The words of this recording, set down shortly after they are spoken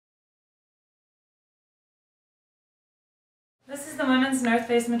This is the women's North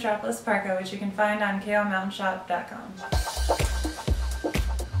Face Metropolis Parka, which you can find on klmountainshop.com.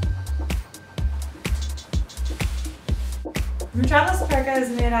 The Metropolis Parka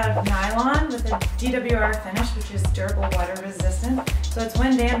is made out of nylon with a DWR finish, which is durable, water resistant, so it's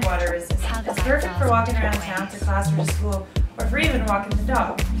wind and water resistant. It's perfect for walking around town to class or to school, or for even walking the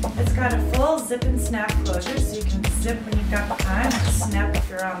dog. It's got a full zip and snap closure, so you can zip when you've got the time and snap if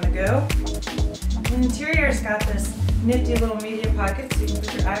you're on the go. The interior's got this nifty little media pocket, so you can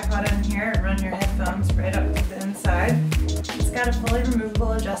put your iPod in here and run your headphones right up to the inside. It's got a fully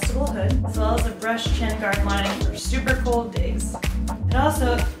removable adjustable hood, as well as a brushed chin guard lining for super cold days. It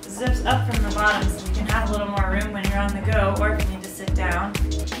also zips up from the bottom, so you can have a little more room when you're on the go, or if you need to sit down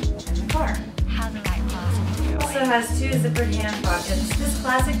in the car. It also has two zippered hand pockets. This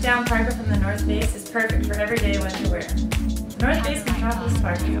classic down parka from the North Face is perfect for everyday winter wear. The North Face Metropolis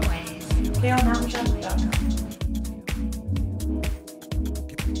Parka, klmountainshop.com.